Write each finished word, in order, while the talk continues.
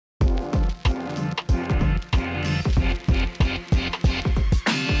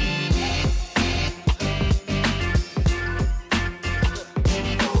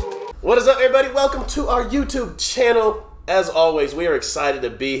What is up, everybody? Welcome to our YouTube channel. As always, we are excited to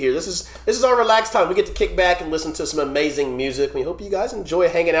be here. This is our relaxed time. We get to kick back and listen to some amazing music. We hope you guys enjoy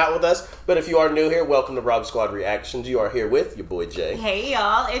hanging out with us. But if you are new here, welcome to Rob Squad Reactions. You are here with your boy Jay. Hey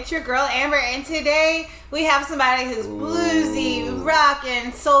y'all, it's your girl Amber, and today we have somebody who's bluesy,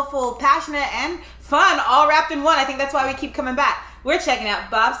 rockin', soulful, passionate, and fun, all wrapped in one. I think that's why we keep coming back. We're checking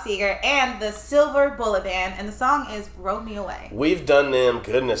out Bob Seger and the Silver Bullet Band, and the song is Roll Me Away. We've done them,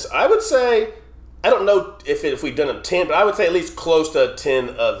 goodness. I would say, I don't know if we've done a 10, but I would say at least close to a 10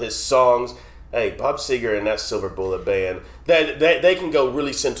 of his songs. Hey, Bob Seger and that Silver Bullet Band, they can go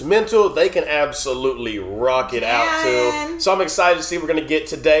really sentimental. They can absolutely rock it out too. So I'm excited to see what we're going to get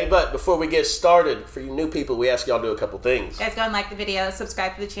today. But before we get started, for you new people, we ask y'all to do a couple things. Guys, go and like the video,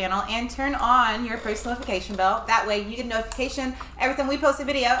 subscribe to the channel, and turn on your post notification bell. That way you get notification every time we post a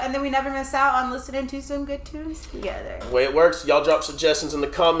video, and then we never miss out on listening to some good tunes together. The way it works, y'all drop suggestions in the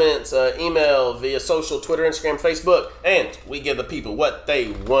comments, email, via social, Twitter, Instagram, Facebook, and we give the people what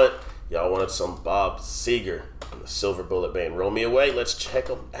they want. Y'all wanted some Bob Seger and the Silver Bullet Band. Roll Me Away. Let's check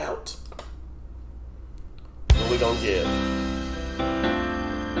them out. What we gonna get?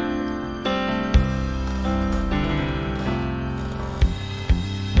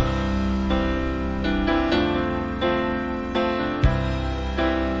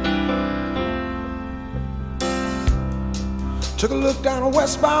 Took a look down a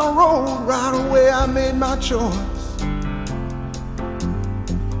westbound road. Right away I made my choice.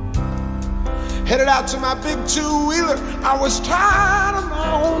 Headed out to my big two-wheeler. I was tired of my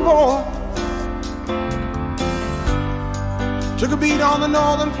own voice. Took a beat on the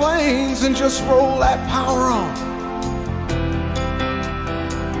northern plains and just rolled that power on.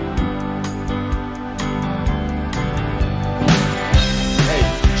 Hey,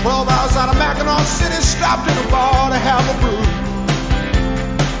 12 hours out of Mackinac City, stopped in a bar to have a brew.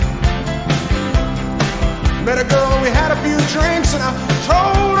 Met a girl and we had a few drinks, and I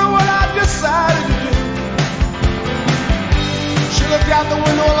told her what I decided to do. She looked out the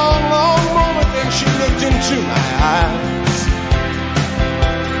window a long, long moment, then she looked into my eyes.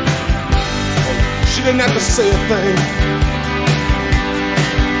 She didn't have to say a thing.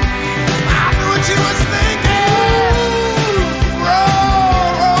 I knew what she was thinking.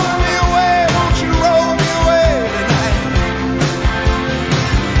 Roll me away, won't you roll me away tonight?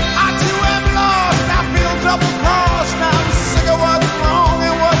 I too am lost, I feel double-crossed. Now I'm sick of what's wrong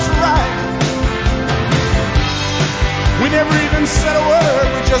and what's right. We never even said a word,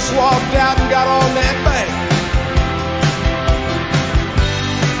 we just walked out and got on that bank.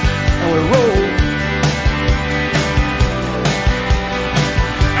 And we rolled.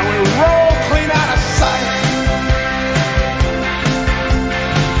 And we rolled clean out of sight.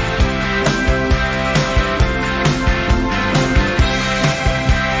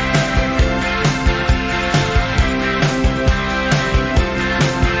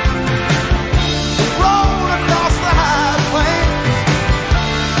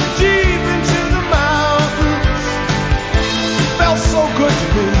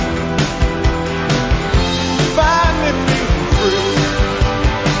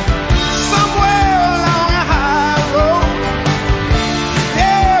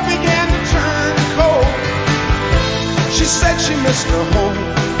 She missed her home.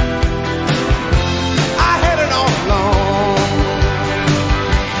 I had it all along.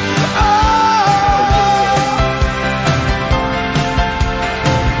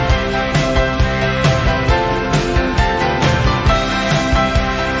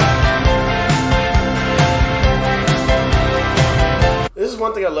 This is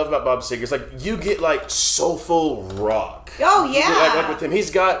one thing I love about Bob Seger. It's like you get like soulful rock. Oh yeah. Like with him, he's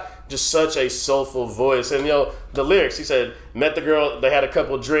got just such a soulful voice. And you know, the lyrics, he said, met the girl, they had a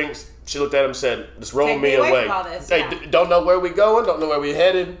couple of drinks, she looked at him and said, just roll me away. From all this, hey, yeah. Don't know where we going, don't know where we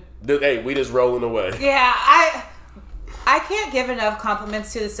headed. Hey, we just rolling away. Yeah, I can't give enough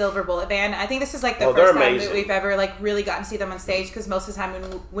compliments to the Silver Bullet Band. I think this is like the first time that we've ever like really gotten to see them on stage, because most of the time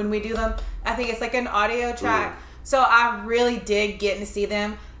when we do them, I think it's like an audio track. So I really did getting to see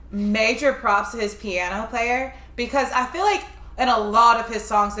them. Major props to his piano player, because I feel like in a lot of his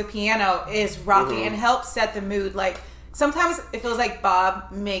songs, the piano is rocky and helps set the mood. Like, sometimes it feels like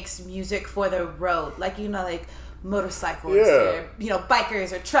Bob makes music for the road. Like, you know, like motorcycles or, you know,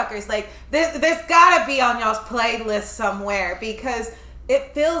 bikers or truckers. Like, there's gotta be on y'all's playlist somewhere, because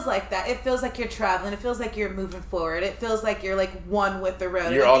it feels like that. It feels like you're traveling. It feels like you're moving forward. It feels like you're like one with the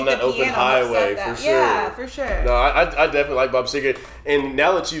road. You're on that open highway for sure. Yeah, for sure. No, I definitely like Bob Seger. And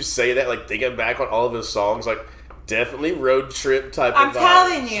now that you say that, like thinking back on all of his songs, like definitely road trip type of vibes.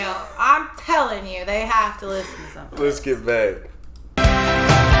 I'm telling you, they have to listen to something. Let's get back.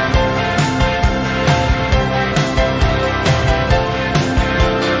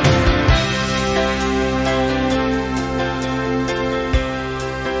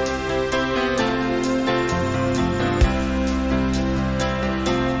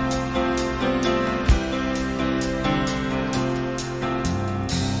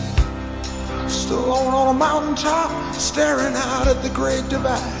 alone on a mountaintop, staring out at the great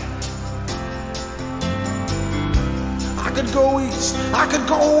divide. I could go east, I could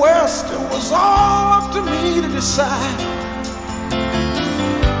go west, it was all up to me to decide.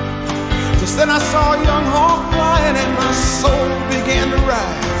 Just then I saw a young hawk flying and my soul began to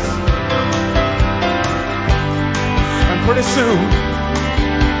rise. And pretty soon,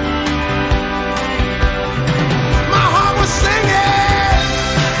 my heart was singing,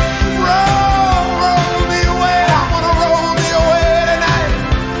 roll, roll me away, I wanna roll me away tonight.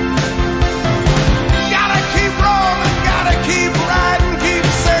 Gotta keep rolling, gotta keep riding, keep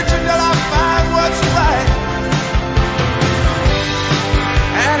searching till I find what's right.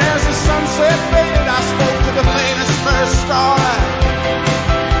 And as the sunset faded, I spoke to the faintest first starlight.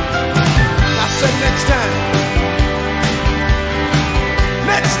 I said, next time,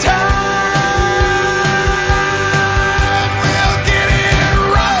 next time, we'll get it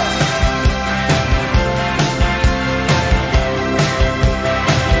right.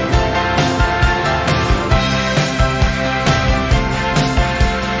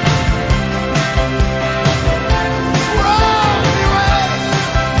 Roll me away.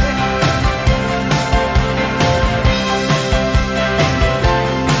 Roll me away.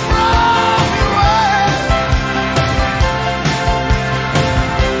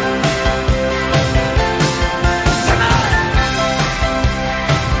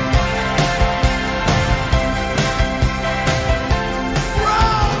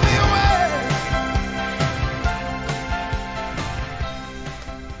 Roll me away.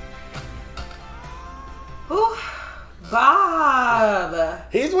 Ooh, Bob.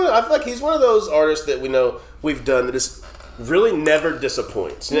 He's one. I feel like he's one of those artists that we know we've done that just really never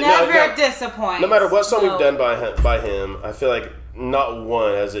disappoints. Never disappoints. No matter what song No. we've done by him, I feel like not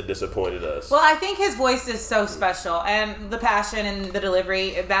one has it disappointed us. Well, I think his voice is so special, and the passion and the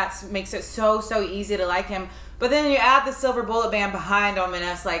delivery, that makes it so easy to like him. But then you add the Silver Bullet Band behind him, and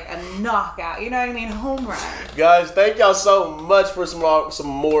it's like a knockout. You know what I mean? Home run. Guys, thank y'all so much for some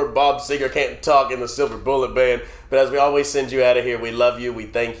more Bob Seger Can't Talk in the Silver Bullet Band. But as we always send you out of here, we love you, we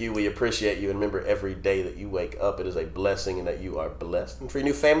thank you, we appreciate you. And remember, every day that you wake up, it is a blessing and that you are blessed. And for your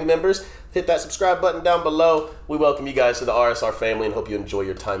new family members, hit that subscribe button down below. We welcome you guys to the RSR family and hope you enjoy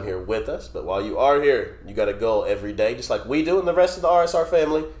your time here with us. But while you are here, you got a goal every day, just like we do and the rest of the RSR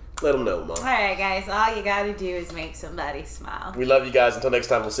family. Let them know, Mom. All right, guys. All you got to do is make somebody smile. We love you guys. Until next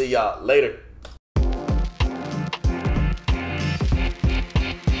time, we'll see y'all later.